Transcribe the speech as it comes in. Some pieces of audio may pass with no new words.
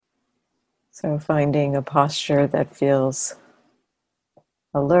So finding a posture that feels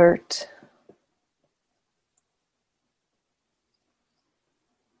alert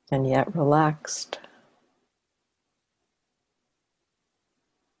and yet relaxed.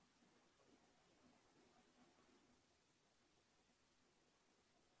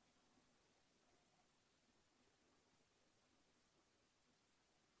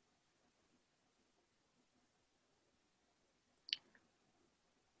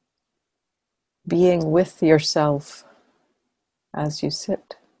 Being with yourself as you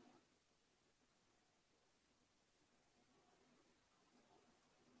sit.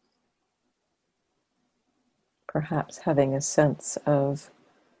 Perhaps having a sense of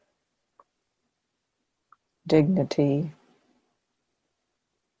dignity,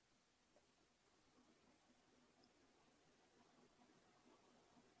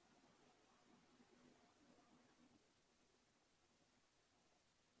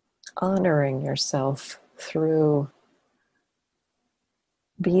 honoring yourself through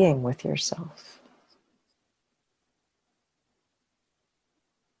being with yourself.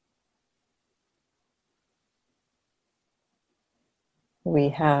 We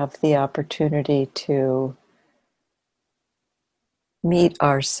have the opportunity to meet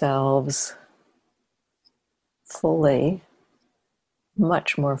ourselves fully,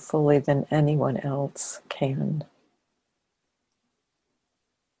 much more fully than anyone else can.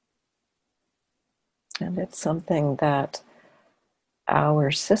 And it's something that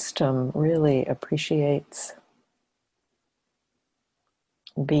our system really appreciates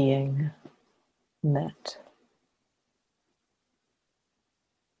being met.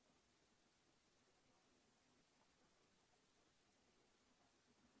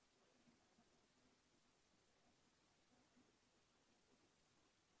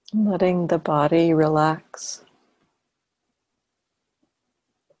 Letting the body relax.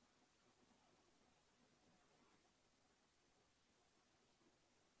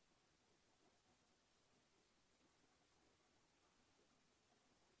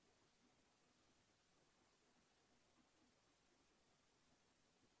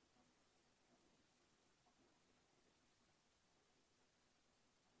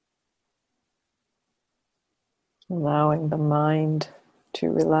 Allowing the mind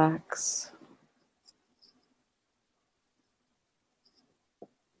to relax.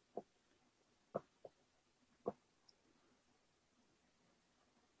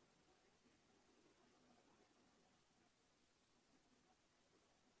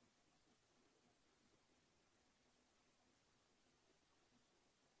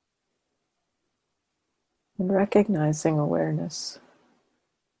 And recognizing awareness.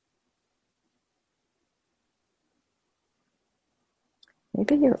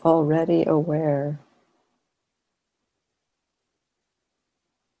 Maybe you're already aware.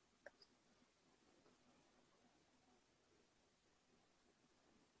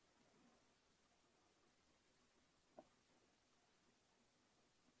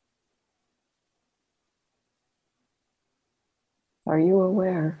 Are you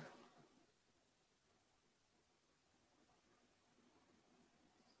aware?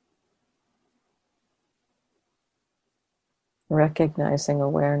 Recognizing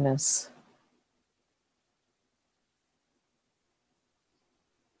awareness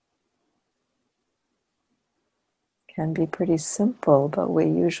can be pretty simple, but we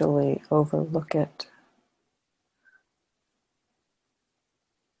usually overlook it.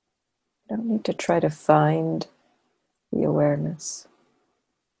 You don't need to try to find the awareness.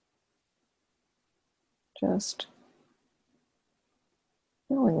 Just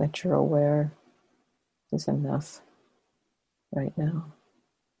knowing that you're aware is enough right now.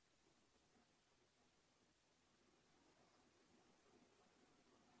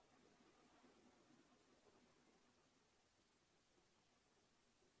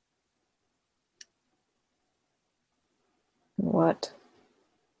 What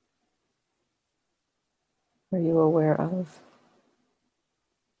are you aware of?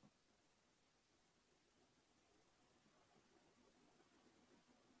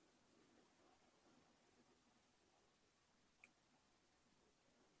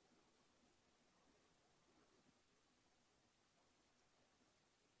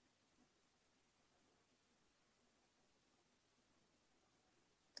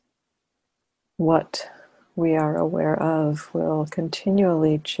 What we are aware of will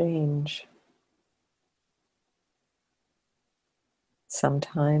continually change.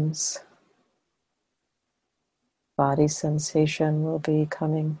 Sometimes body sensation will be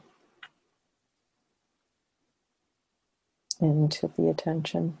coming into the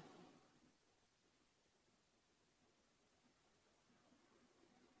attention.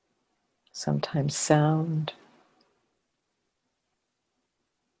 sometimes sound.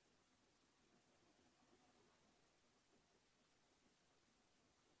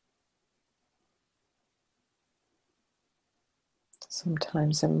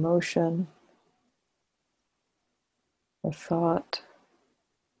 Sometimes emotion or thought.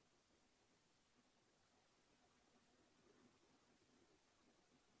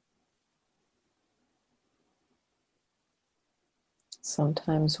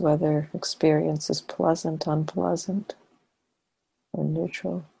 Sometimes whether experience is pleasant, unpleasant, or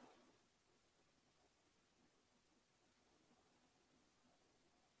neutral.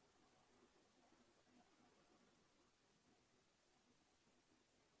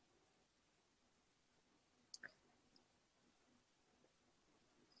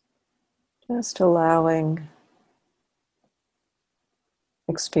 Just allowing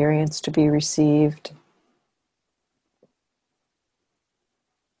experience to be received.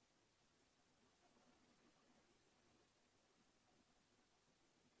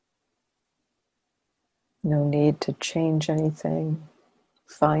 No need to change anything,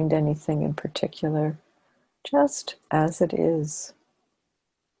 find anything in particular, just as it is.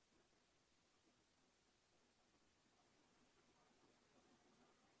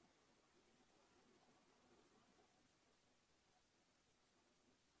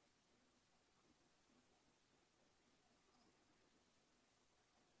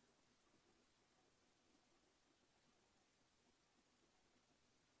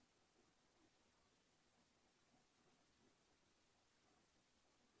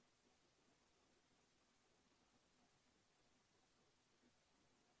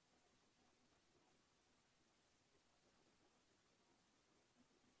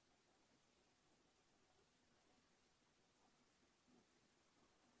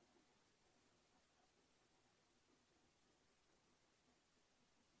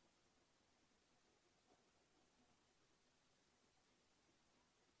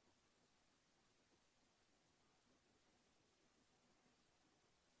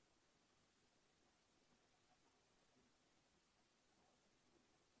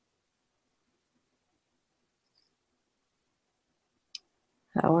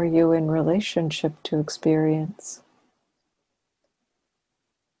 How are you in relationship to experience?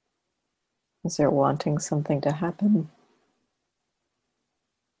 Is there wanting something to happen?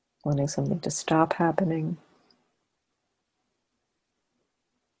 Wanting something to stop happening?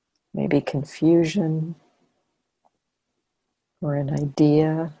 Maybe confusion or an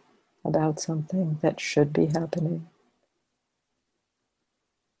idea about something that should be happening?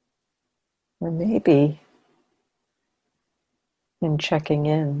 Or maybe in checking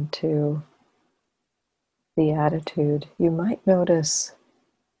in to the attitude, you might notice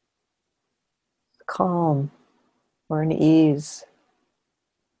calm or an ease.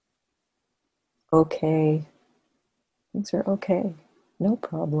 Okay, things are okay, no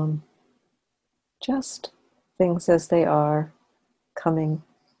problem. Just things as they are, coming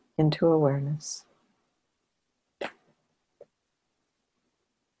into awareness.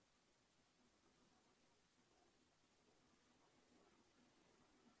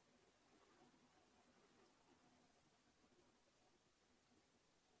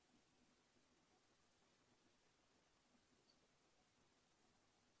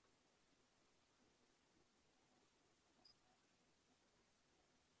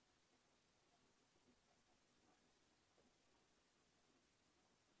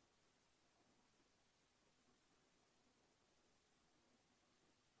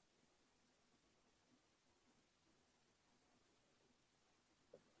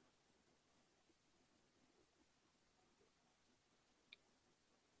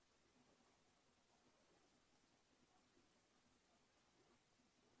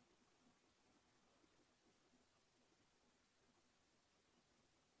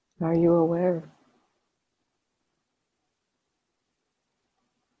 Are you aware?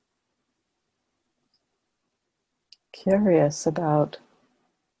 Curious about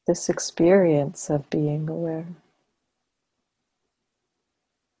this experience of being aware.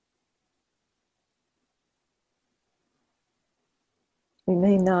 We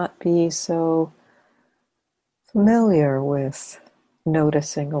may not be so familiar with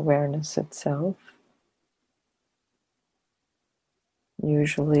noticing awareness itself.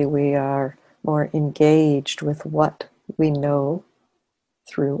 Usually we are more engaged with what we know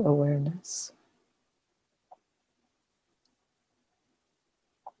through awareness.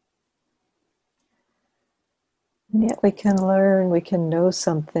 And yet we can learn, we can know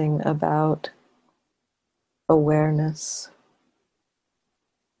something about awareness.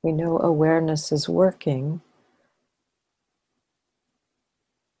 We know awareness is working.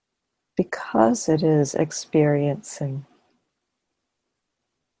 because it is experiencing,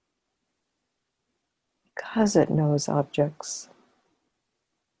 because it knows objects.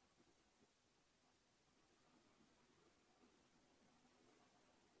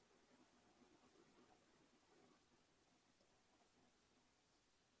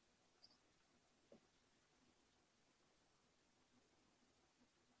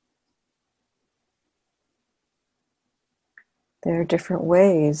 There are different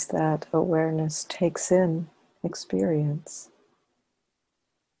ways that awareness takes in experience.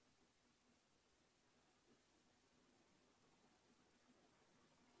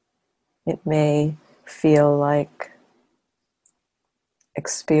 It may feel like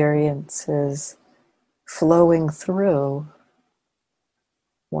experience is flowing through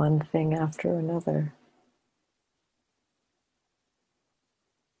one thing after another.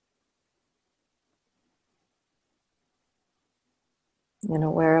 And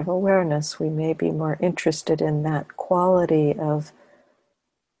aware of awareness, we may be more interested in that quality of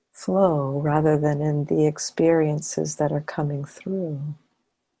flow rather than in the experiences that are coming through.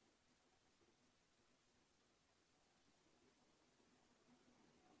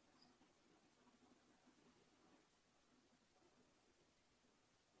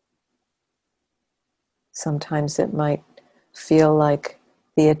 Sometimes it might feel like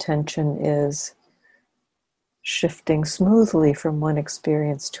the attention is shifting smoothly from one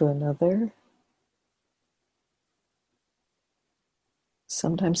experience to another.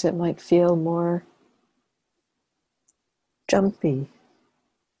 Sometimes it might feel more jumpy,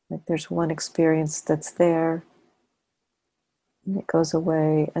 like there's one experience that's there and it goes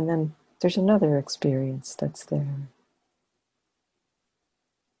away, and then there's another experience that's there.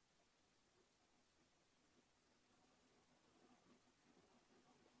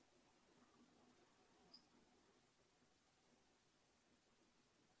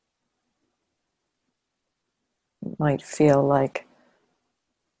 It might feel like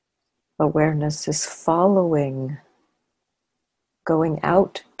awareness is following, going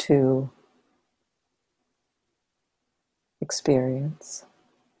out to experience.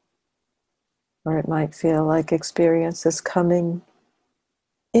 Or it might feel like experience is coming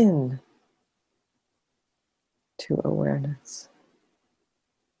in to awareness.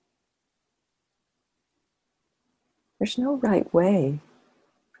 There's no right way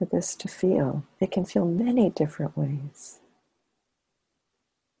for this to feel. It can feel many different ways.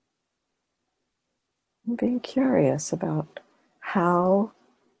 And being curious about how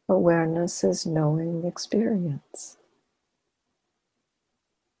awareness is knowing experience.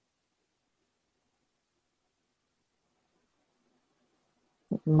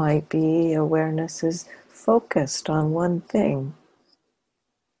 It might be awareness is focused on one thing.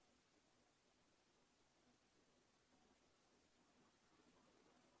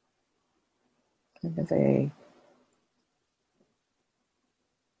 Kind of a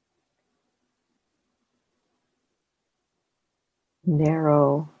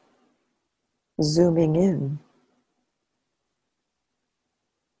narrow zooming in.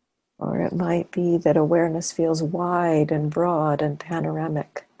 Or it might be that awareness feels wide and broad and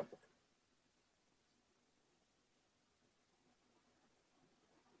panoramic.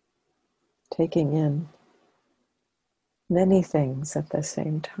 Taking in many things at the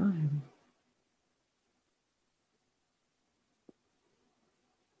same time.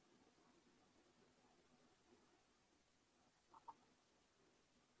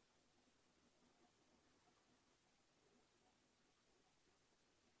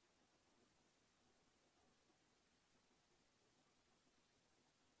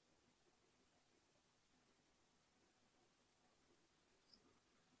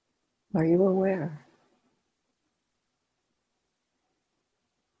 Are you aware?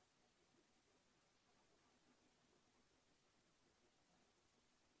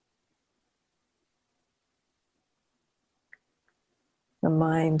 The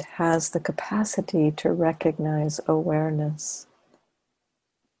mind has the capacity to recognize awareness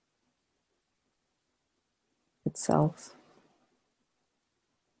itself.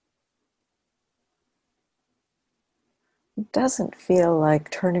 It doesn't feel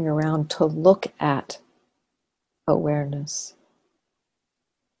like turning around to look at awareness.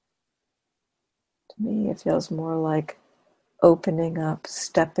 To me, it feels more like opening up,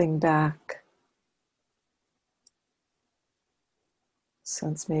 stepping back.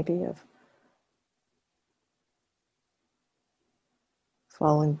 Sense maybe of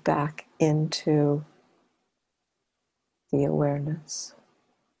falling back into the awareness.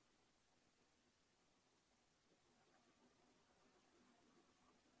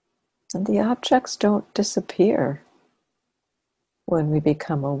 And the objects don't disappear when we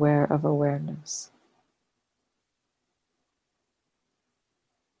become aware of awareness.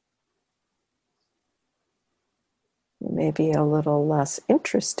 We may be a little less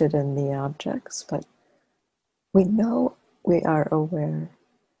interested in the objects, but we know we are aware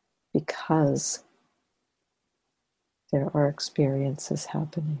because there are experiences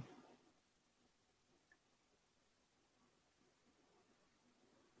happening.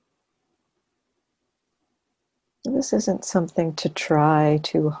 This isn't something to try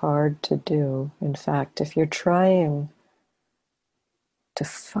too hard to do. In fact, if you're trying to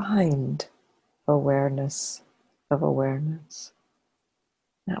find awareness of awareness,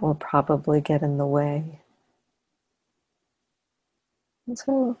 that will probably get in the way. And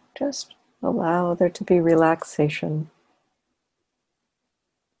so just allow there to be relaxation.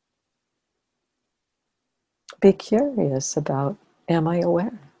 Be curious about, am I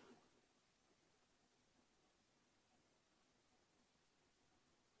aware?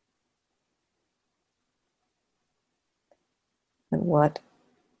 And what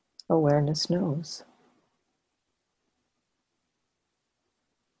awareness knows.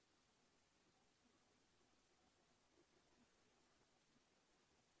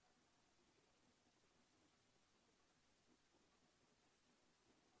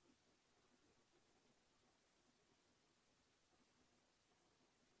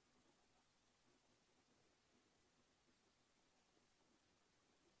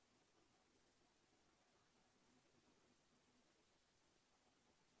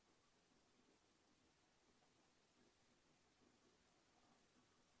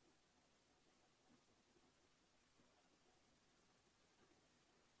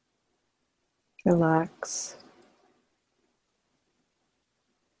 Relax.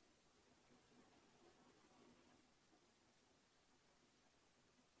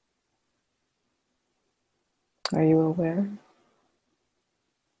 Are you aware?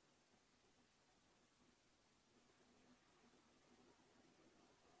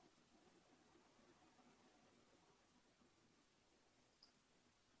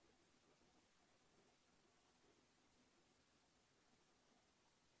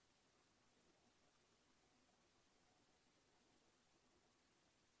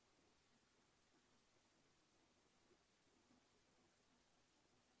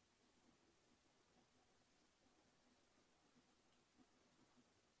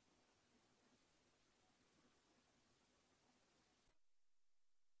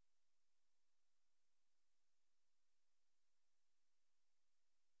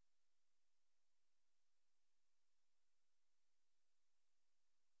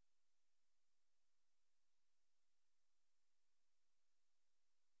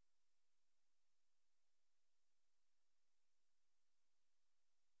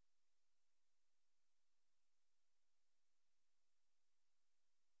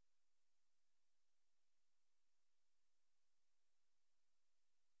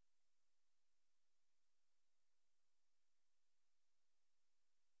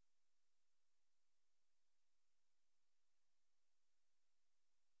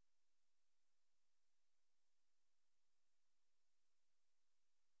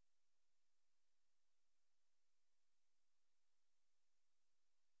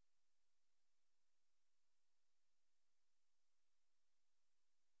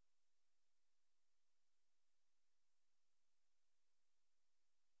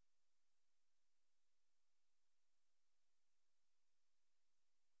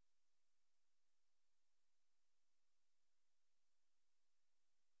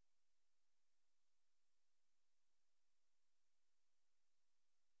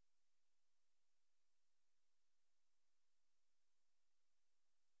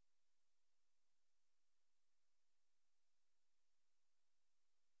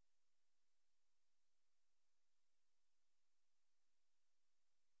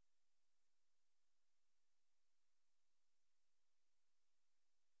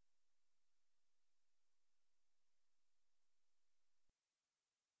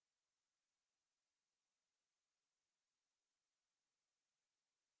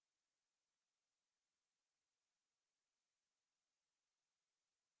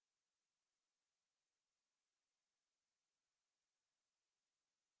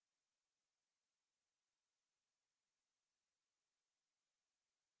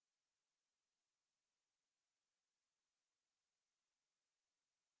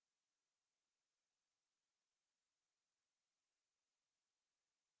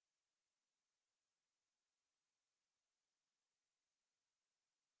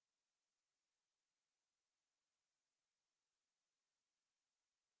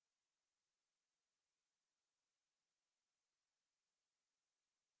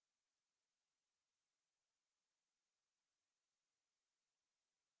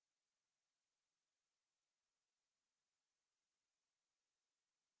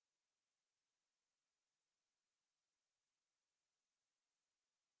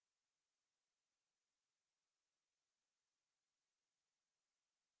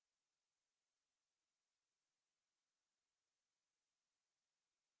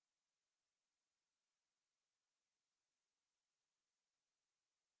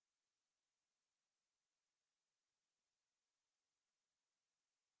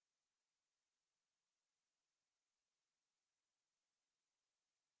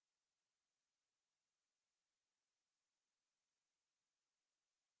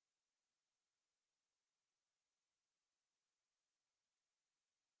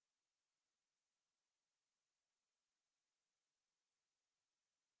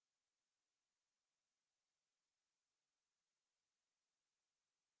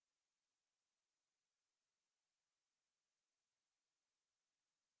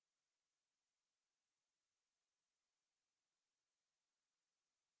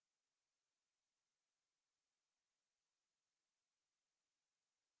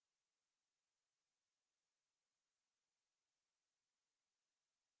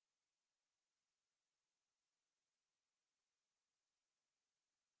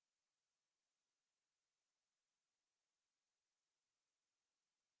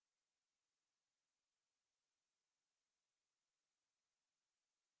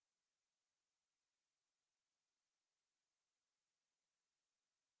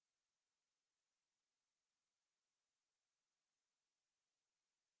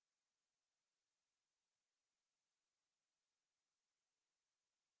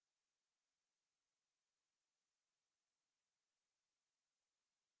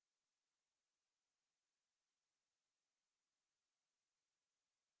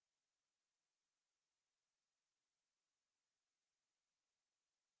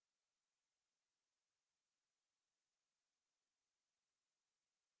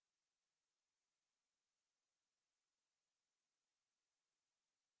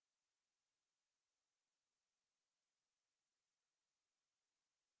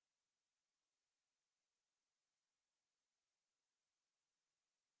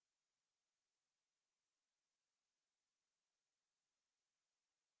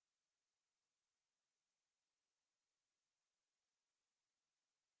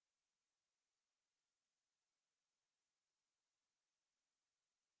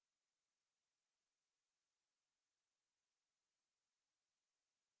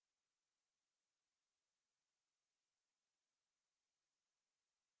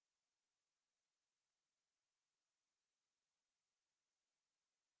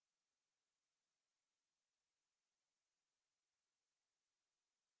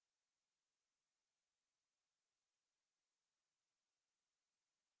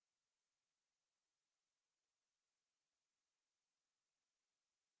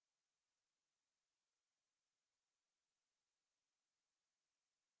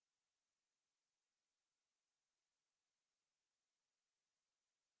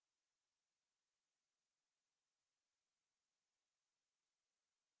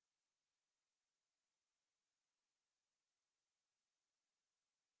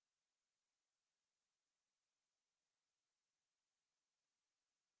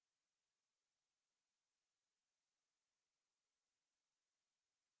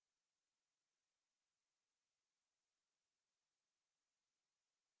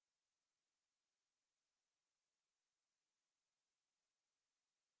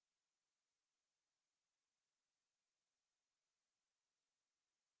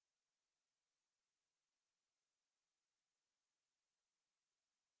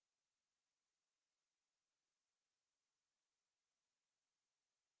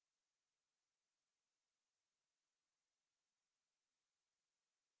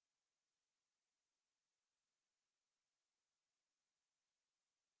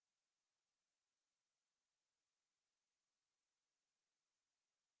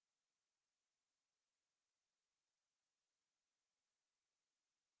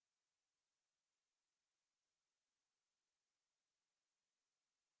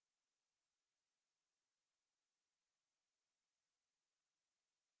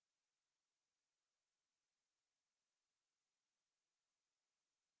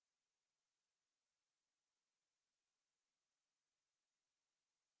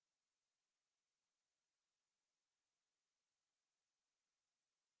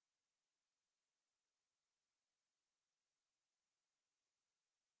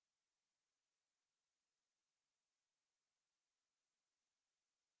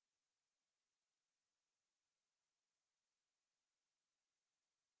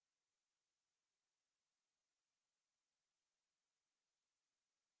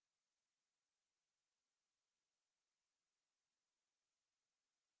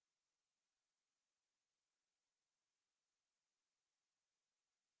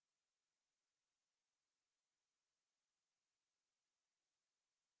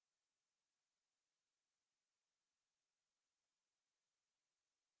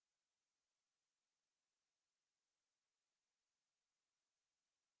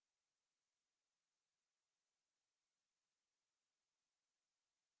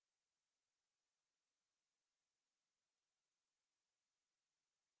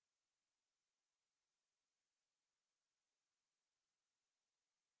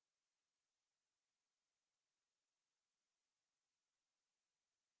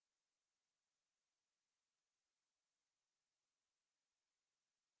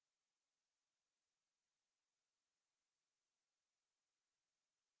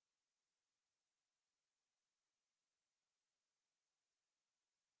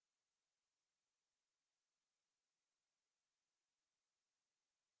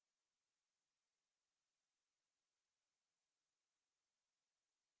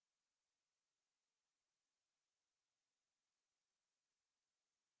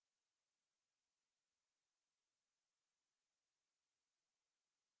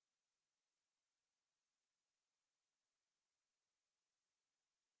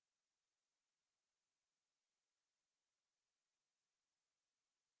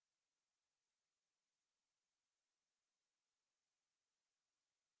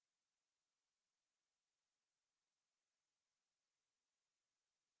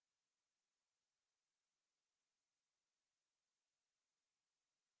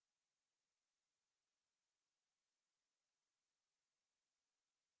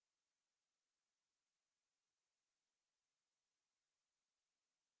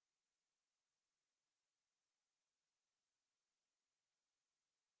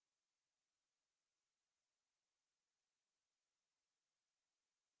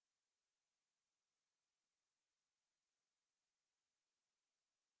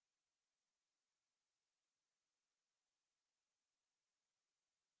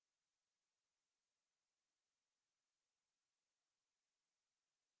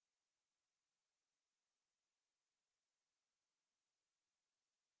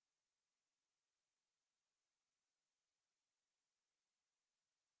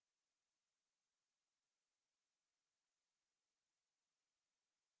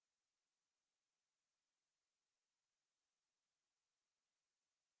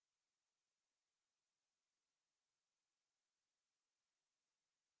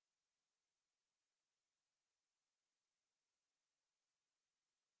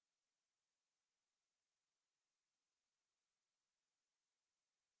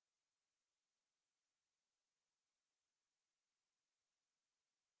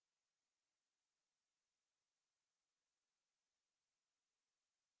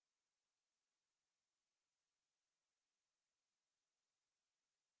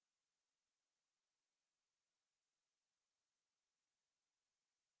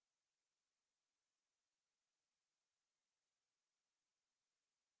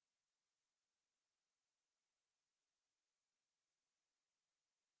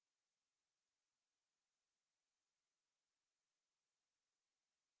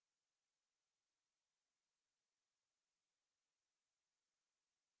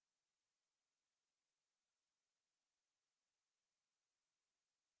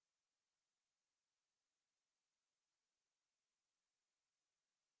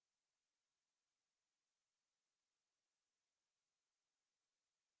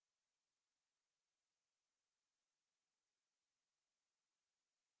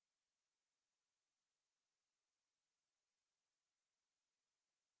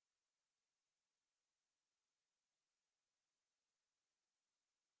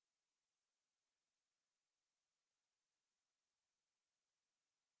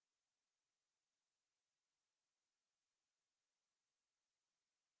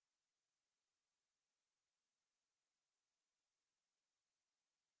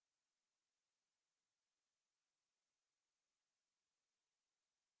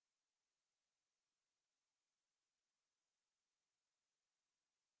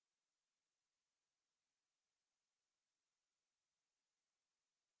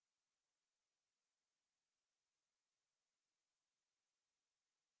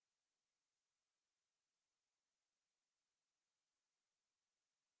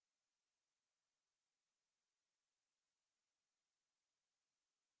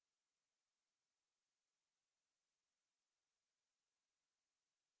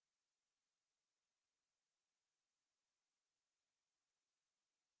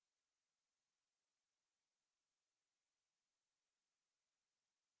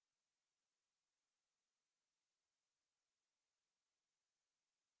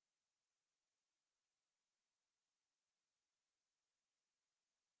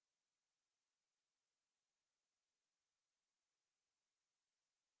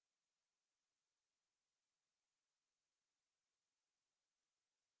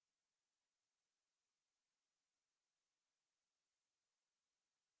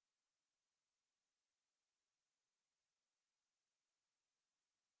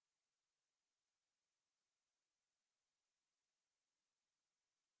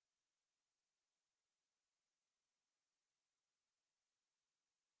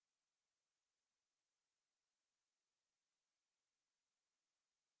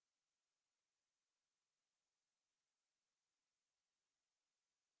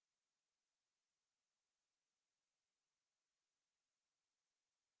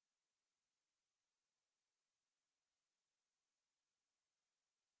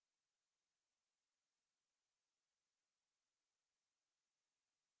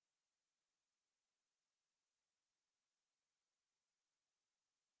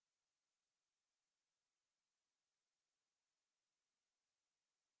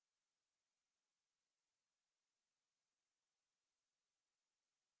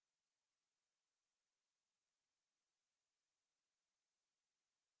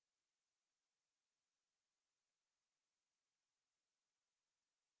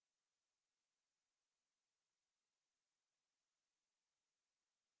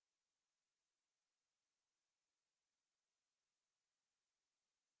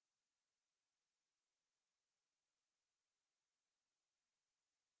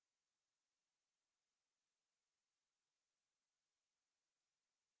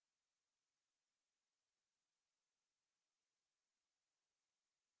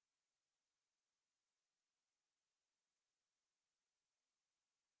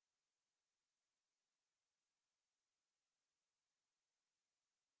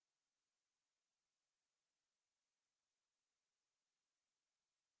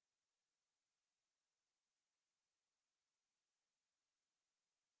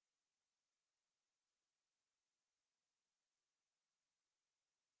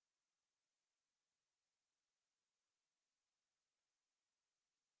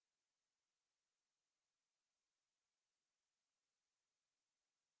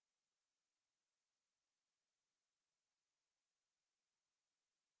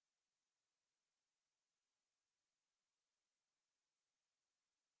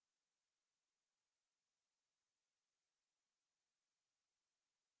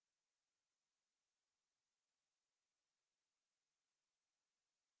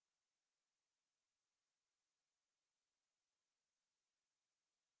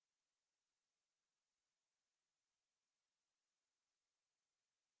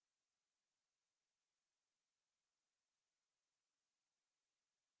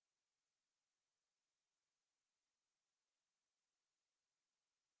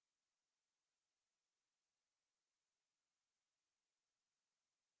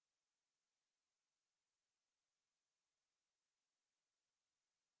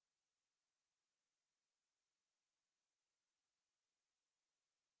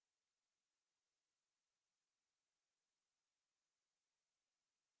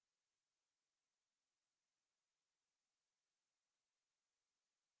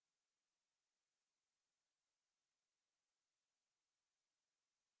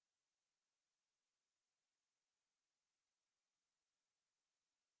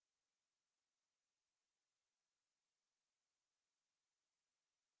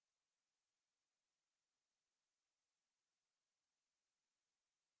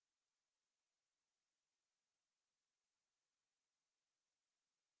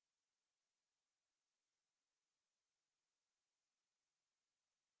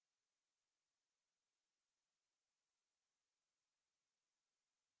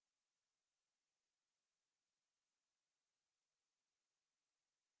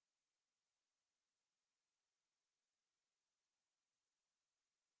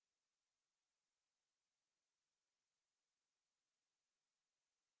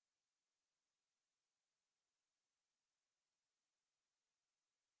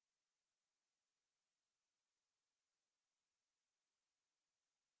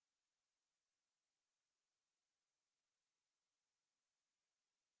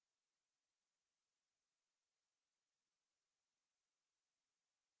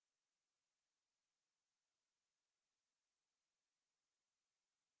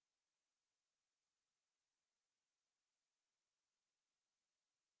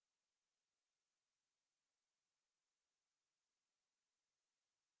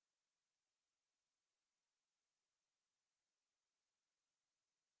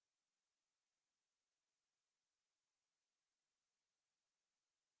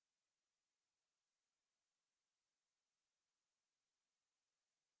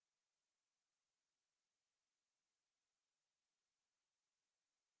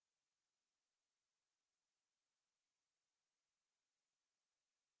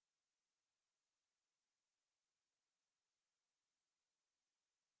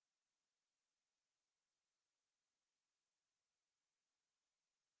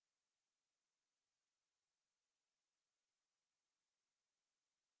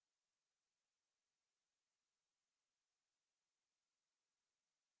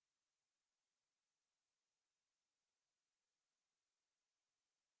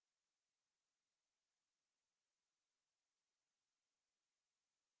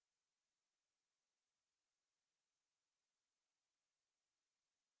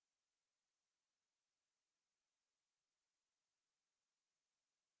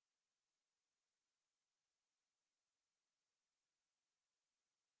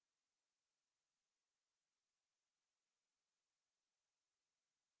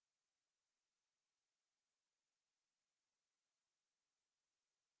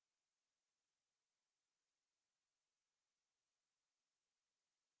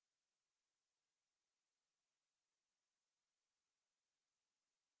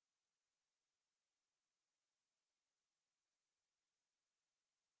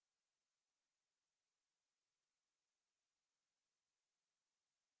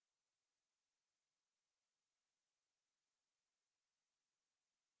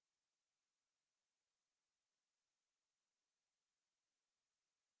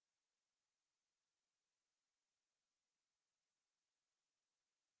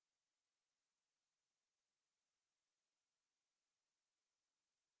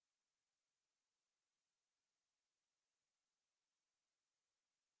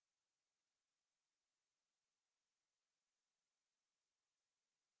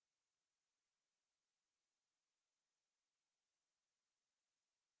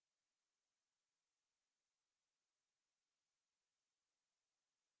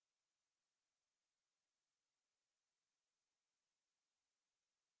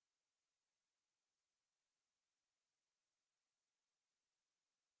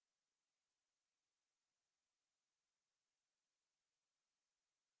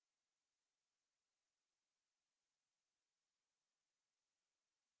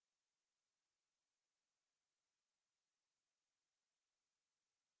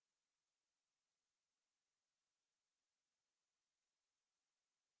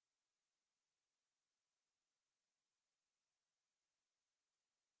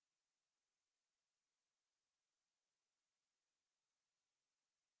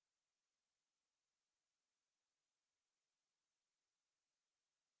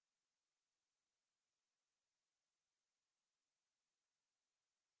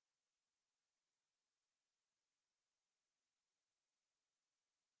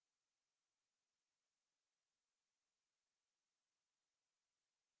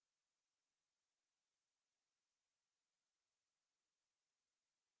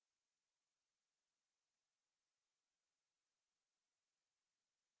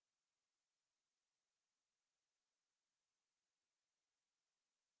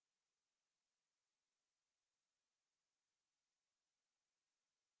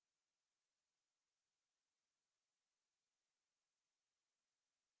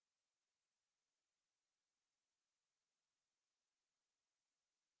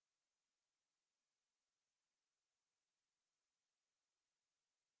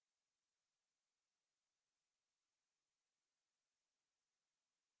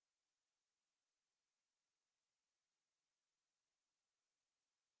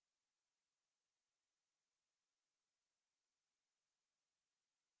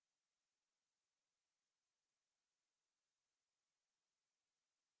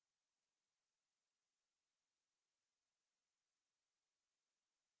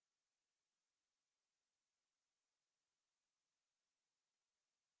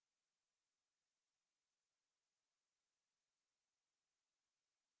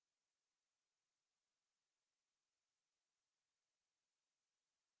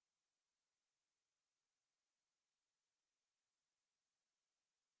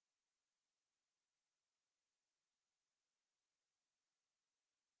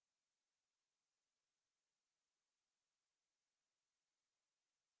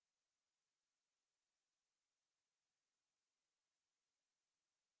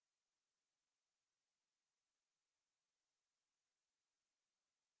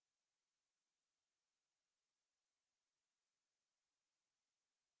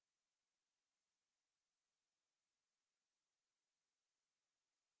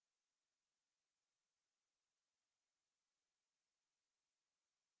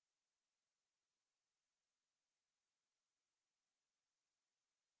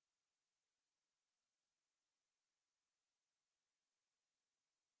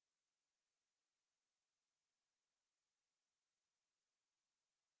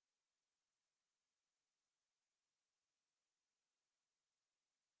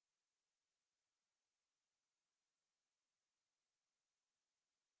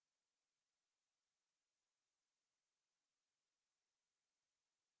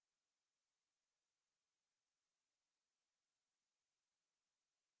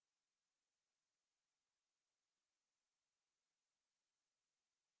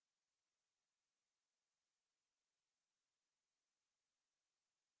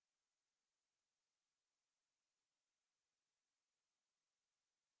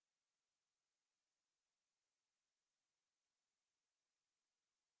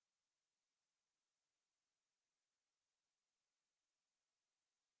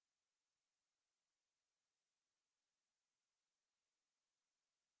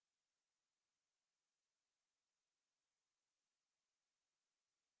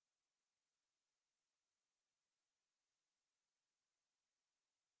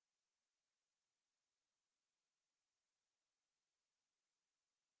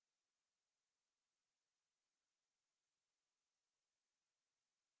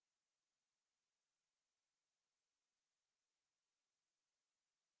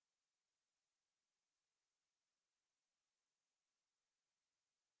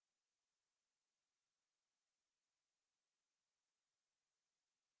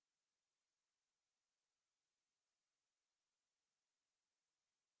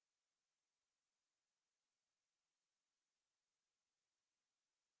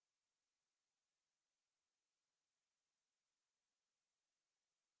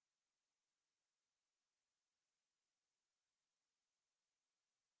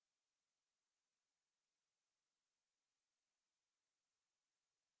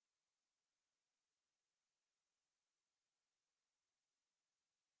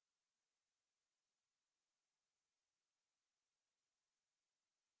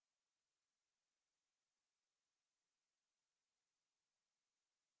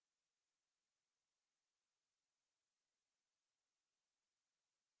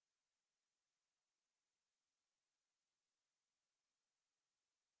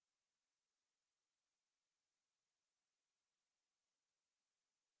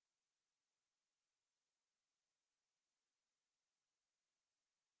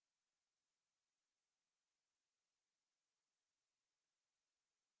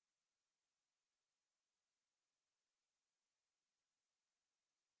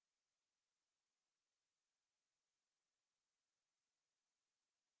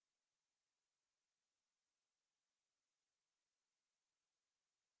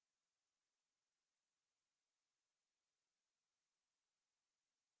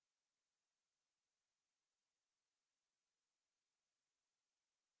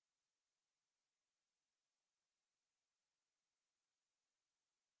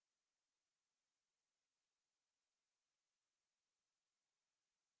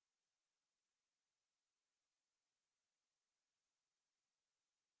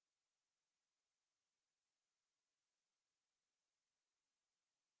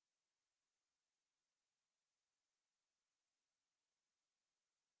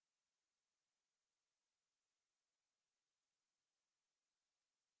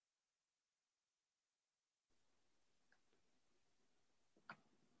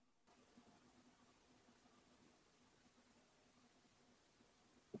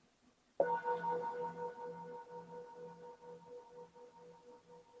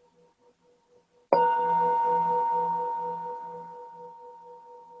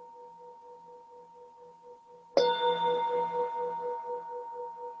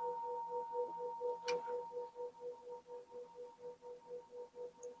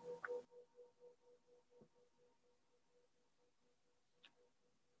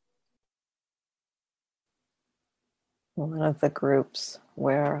 One of the groups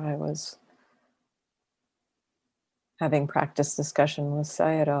where I was having practice discussion with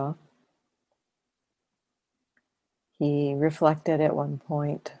Sayadaw, he reflected at one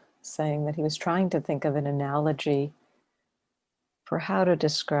point, saying that he was trying to think of an analogy for how to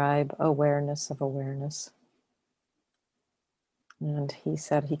describe awareness of awareness. And he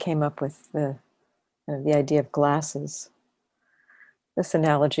said he came up with the idea of glasses. This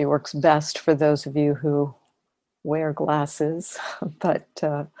analogy works best for those of you who wear glasses, but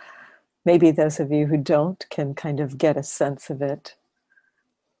maybe those of you who don't can kind of get a sense of it.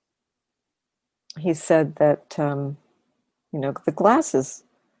 He said that, the glasses,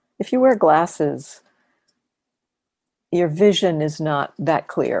 if you wear glasses, your vision is not that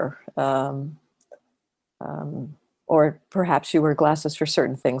clear. Or perhaps you wear glasses for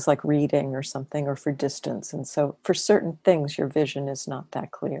certain things like reading or something, or for distance. And so for certain things, your vision is not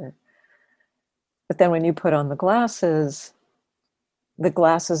that clear. But then when you put on the glasses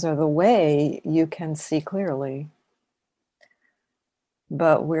are the way you can see clearly.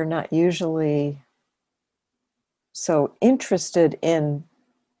 But we're not usually so interested in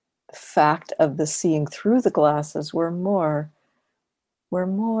the fact of the seeing through the glasses. We're more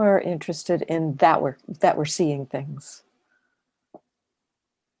interested in that we're seeing things.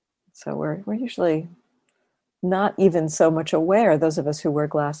 So we're usually not even so much aware. Those of us who wear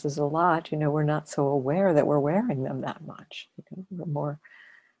glasses a lot, we're not so aware that we're wearing them that much. We're more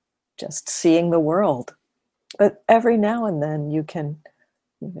just seeing the world. But every now and then you can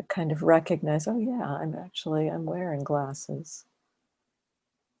kind of recognize, oh yeah, I'm wearing glasses.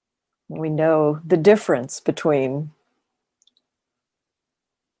 We know the difference between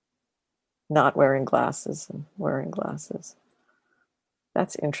not wearing glasses and wearing glasses.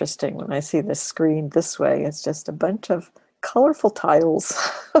 That's interesting. When I see this screen this way, it's just a bunch of colorful tiles.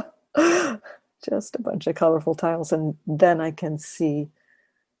 Just a bunch of colorful tiles. And then I can see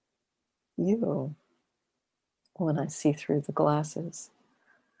you when I see through the glasses.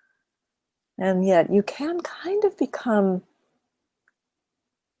 And yet you can kind of become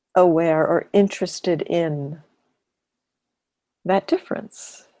aware or interested in that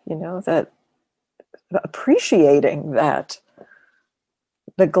difference, that appreciating that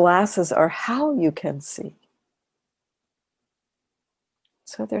the glasses are how you can see.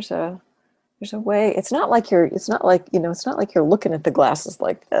 So there's a way. It's not like you're looking at the glasses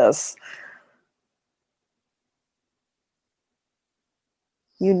like this.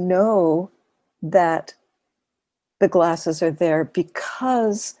 You know that the glasses are there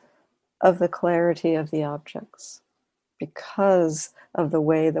because of the clarity of the objects, because of the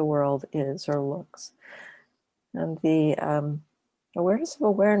way the world is or looks. And the awareness of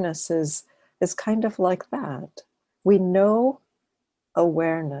awareness is kind of like that. We know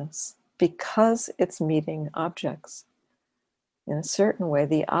awareness because it's meeting objects. In a certain way,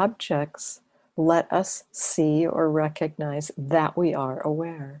 the objects let us see or recognize that we are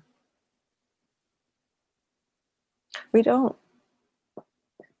aware. We don't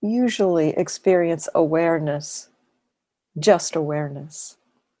usually experience awareness, just awareness.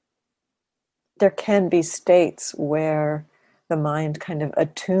 There can be states where the mind kind of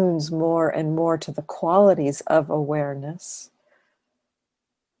attunes more and more to the qualities of awareness,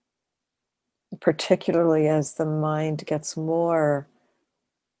 particularly as the mind gets more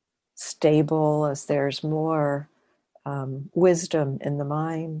stable, as there's more wisdom in the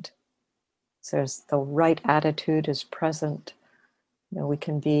mind, so there's the right attitude is present. We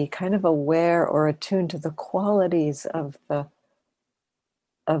can be kind of aware or attuned to the qualities of the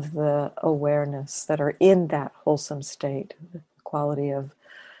awareness that are in that wholesome state, the quality of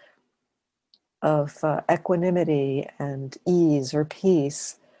equanimity and ease or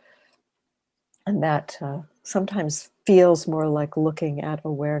peace. And that sometimes feels more like looking at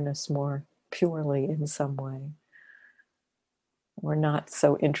awareness more purely in some way. We're not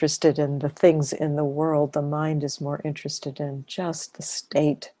so interested in the things in the world. The mind is more interested in just the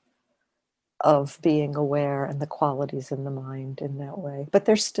state of being aware and the qualities in the mind in that way. But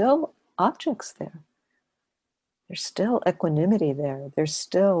there's still objects there. There's still equanimity there. There's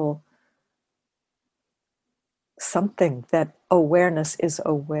still something that awareness is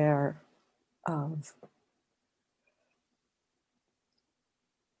aware of.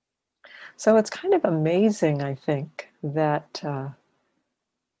 So it's kind of amazing, I think, that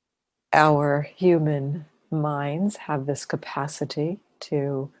our human minds have this capacity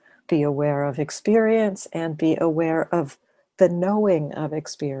to be aware of experience and be aware of the knowing of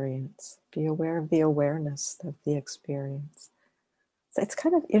experience, be aware of the awareness of the experience. It's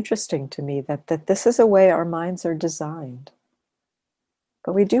kind of interesting to me that this is a way our minds are designed.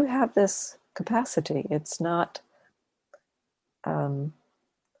 But we do have this capacity. It's not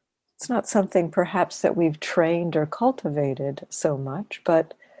something perhaps that we've trained or cultivated so much,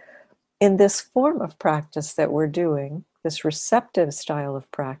 but in this form of practice that we're doing, this receptive style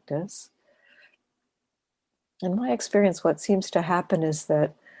of practice, in my experience, what seems to happen is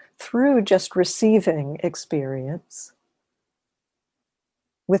that through just receiving experience,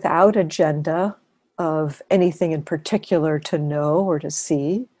 without agenda of anything in particular to know or to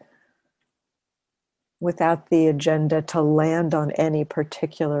see, without the agenda to land on any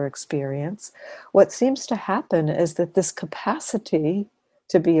particular experience, what seems to happen is that this capacity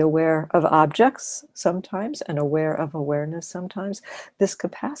to be aware of objects sometimes and aware of awareness sometimes, this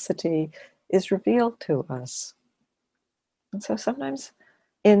capacity is revealed to us. And so sometimes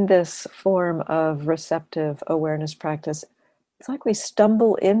in this form of receptive awareness practice, it's like we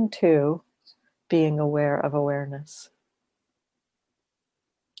stumble into being aware of awareness.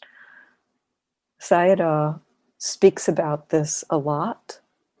 Sayadaw speaks about this a lot,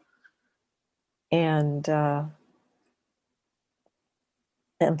 and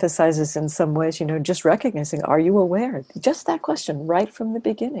emphasizes in some ways, just recognizing, are you aware? Just that question right from the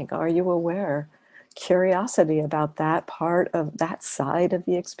beginning, are you aware? Curiosity about that part of that side of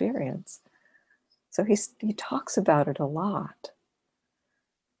the experience. So he talks about it a lot.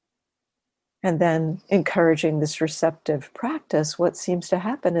 And then encouraging this receptive practice, what seems to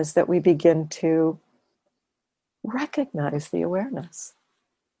happen is that we begin to recognize the awareness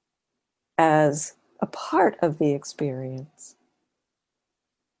as a part of the experience,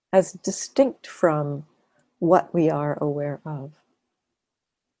 as distinct from what we are aware of.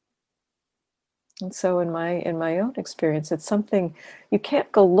 And so in my own experience, it's something you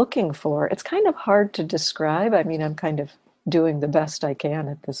can't go looking for. It's kind of hard to describe. I mean, I'm kind of doing the best I can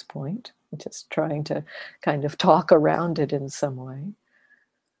at this point, just trying to kind of talk around it in some way.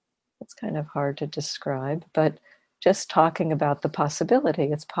 It's kind of hard to describe, but just talking about the possibility.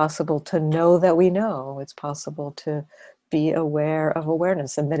 It's possible to know that we know. It's possible to be aware of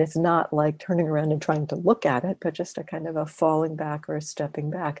awareness, and that it's not like turning around and trying to look at it, but just a kind of a falling back or a stepping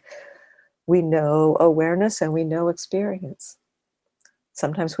back. We know awareness and we know experience.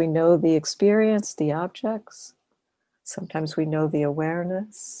 Sometimes we know the experience, the objects. Sometimes we know the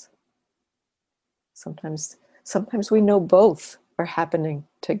awareness. Sometimes we know both are happening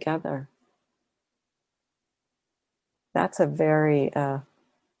together. That's a very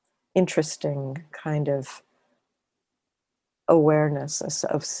interesting kind of awareness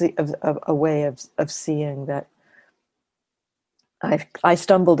of a way of seeing that. I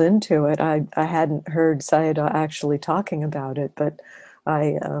stumbled into it. I hadn't heard Sayadaw actually talking about it, but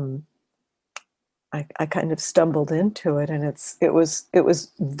I kind of stumbled into it, and it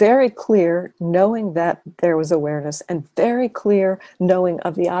was very clear knowing that there was awareness, and very clear knowing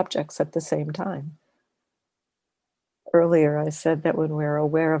of the objects at the same time. Earlier I said that when we're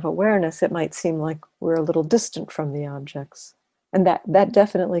aware of awareness, it might seem like we're a little distant from the objects, and that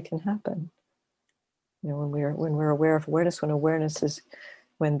definitely can happen. When we're aware of awareness, when the awareness is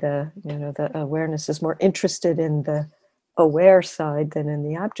more interested in the aware side than in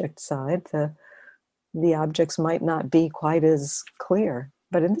the object side, the objects might not be quite as clear.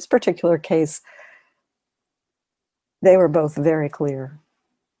 But in this particular case, they were both very clear.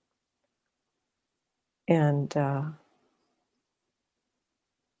 And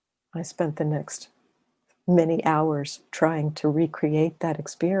I spent the next many hours trying to recreate that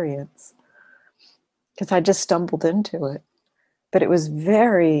experience, because I just stumbled into it. But it was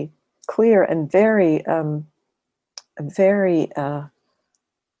very clear and very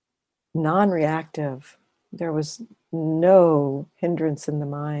non-reactive. There was no hindrance in the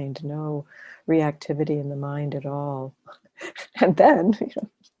mind, no reactivity in the mind at all. And then,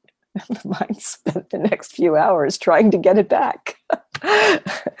 the mind spent the next few hours trying to get it back.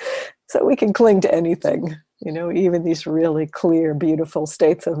 So we can cling to anything, even these really clear, beautiful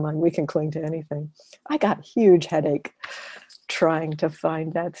states of mind, we can cling to anything. I got a huge headache trying to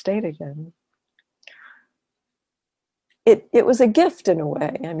find that state again. It was a gift in a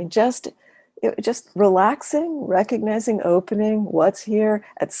way. I mean, just relaxing, recognizing, opening what's here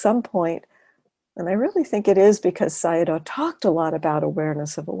at some point. And I really think it is because Sayadaw talked a lot about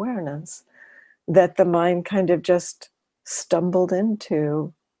awareness of awareness, that the mind kind of just stumbled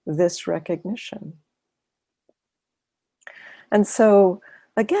into this recognition. And so,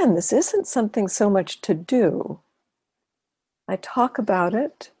 again, this isn't something so much to do. I talk about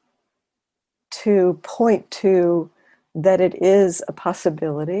it to point to that it is a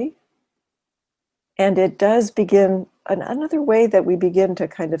possibility. And it does begin, another way that we begin to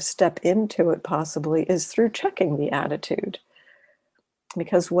kind of step into it possibly is through checking the attitude.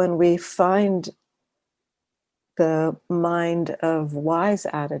 Because when we find the mind of wise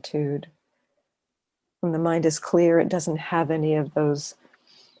attitude, when the mind is clear, it doesn't have any of those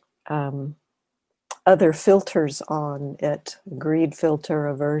other filters on it, greed filter,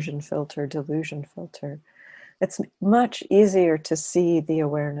 aversion filter, delusion filter. It's much easier to see the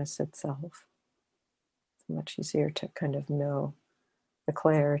awareness itself. It's much easier to kind of know the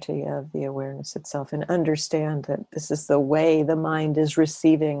clarity of the awareness itself and understand that this is the way the mind is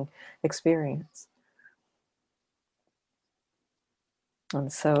receiving experience.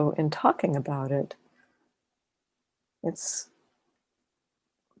 And so in talking about it, it's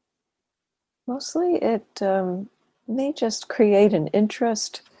mostly it may just create an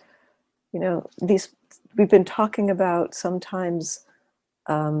interest. You know, we've been talking about sometimes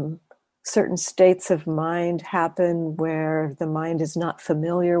certain states of mind happen where the mind is not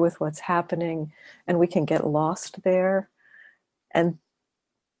familiar with what's happening and we can get lost there. And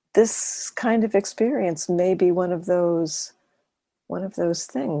this kind of experience may be one of those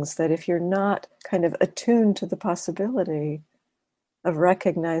things that if you're not kind of attuned to the possibility of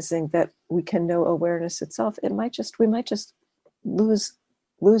recognizing that we can know awareness itself, we might just lose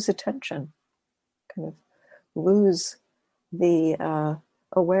attention, kind of lose the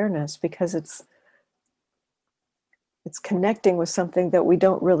awareness, because it's connecting with something that we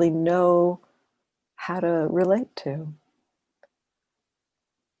don't really know how to relate to.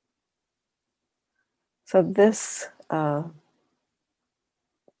 So this, a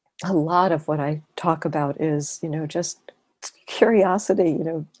lot of what I talk about is, just curiosity,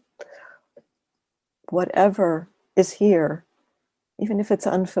 whatever is here, even if it's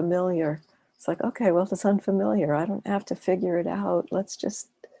unfamiliar. It's like, okay, well, it's unfamiliar. I don't have to figure it out. Let's just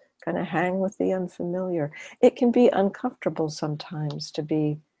kind of hang with the unfamiliar. It can be uncomfortable sometimes to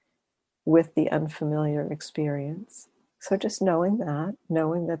be with the unfamiliar experience. So just knowing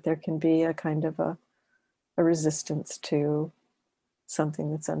that there can be a kind of a resistance to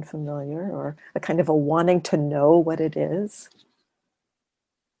something that's unfamiliar, or a kind of a wanting to know what it is.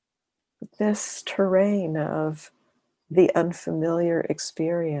 This terrain of the unfamiliar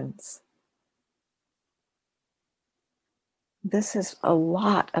experience, this is a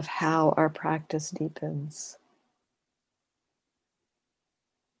lot of how our practice deepens.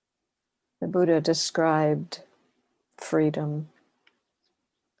 The Buddha described freedom.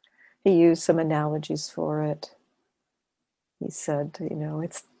 He used some analogies for it. He said,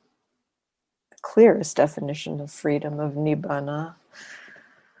 it's the clearest definition of freedom, of nibbana,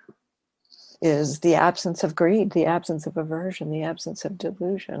 is the absence of greed, the absence of aversion, the absence of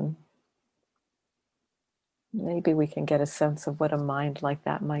delusion. Maybe we can get a sense of what a mind like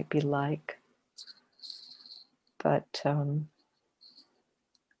that might be like. But,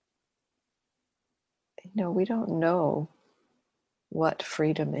 we don't know what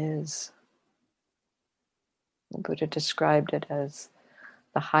freedom is. The Buddha described it as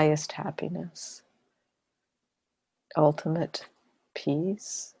the highest happiness, ultimate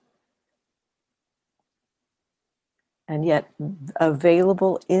peace, and yet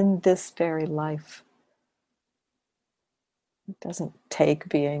available in this very life. It doesn't take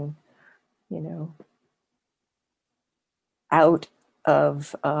being, out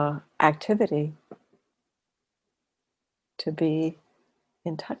of activity to be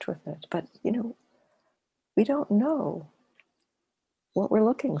in touch with it. But, we don't know what we're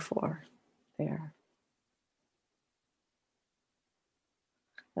looking for there.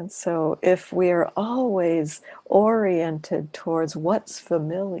 And so if we're always oriented towards what's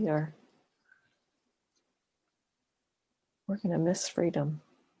familiar, we're going to miss freedom.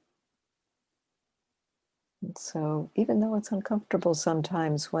 And so even though it's uncomfortable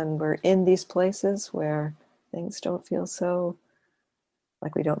sometimes when we're in these places where things don't feel so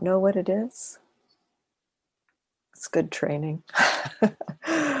like we don't know what it is, it's good training.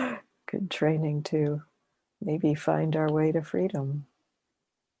 Good training to maybe find our way to freedom.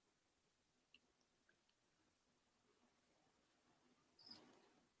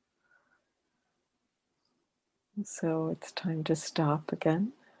 So it's time to stop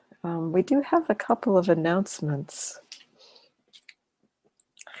again. We do have a couple of announcements.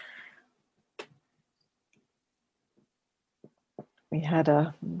 We had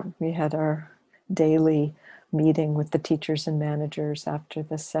our daily meeting with the teachers and managers after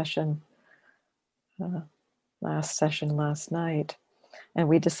this session, last night. And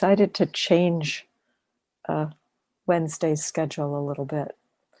we decided to change Wednesday's schedule a little bit.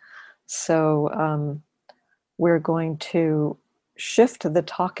 So we're going to shift the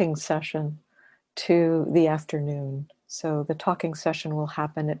talking session to the afternoon. So the talking session will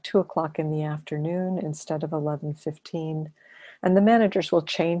happen at 2 o'clock in the afternoon instead of 11:15. And the managers will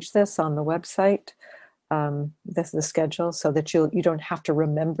change this on the website, this the schedule, so that you don't have to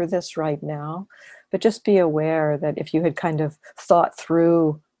remember this right now. But just be aware that if you had kind of thought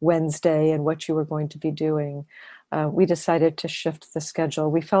through Wednesday and what you were going to be doing, we decided to shift the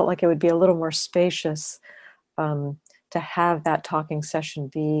schedule. We felt like it would be a little more spacious to have that talking session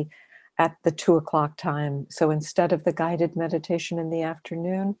be at the 2 o'clock time. So instead of the guided meditation in the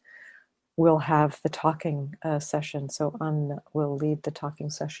afternoon, we'll have the talking session. So we'll lead the talking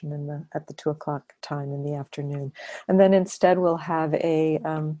session at the 2 o'clock time in the afternoon. And then instead we'll have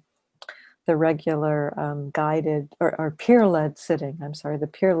the regular guided or peer-led sitting, the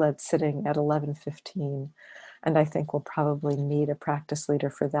peer-led sitting at 11:15. And I think we'll probably need a practice leader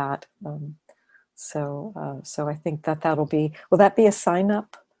for that. So I think that'll be, will that be a sign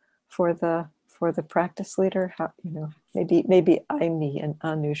up for the practice leader? How, maybe Aimee and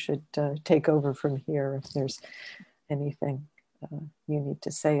Anu should take over from here if there's anything you need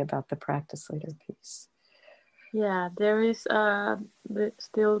to say about the practice leader piece. Yeah, there is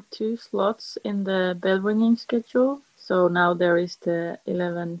still 2 slots in the bell ringing schedule. So now there is the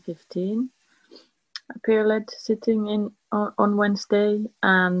 11:15 peer-led sitting on Wednesday,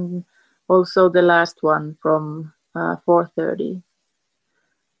 and also the last one from 4:30.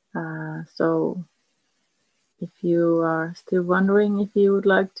 So if you are still wondering if you would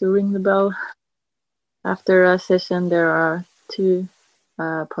like to ring the bell after a session, there are 2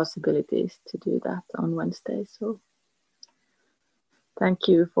 possibilities to do that on Wednesday. So thank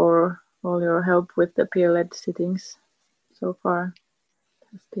you for all your help with the peer-led sittings so far.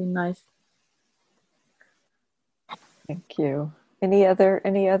 It's been nice. Thank you. Any other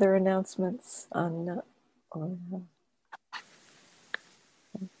announcements on?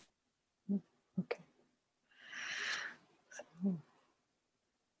 Okay. So,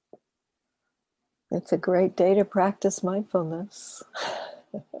 it's a great day to practice mindfulness.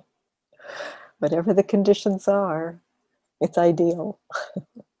 Whatever the conditions are, it's ideal.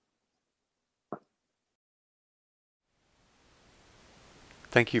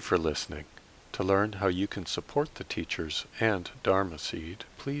 Thank you for listening. To learn how you can support the teachers and Dharma Seed,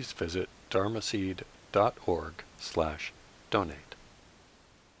 please visit dharmaseed.org/donate.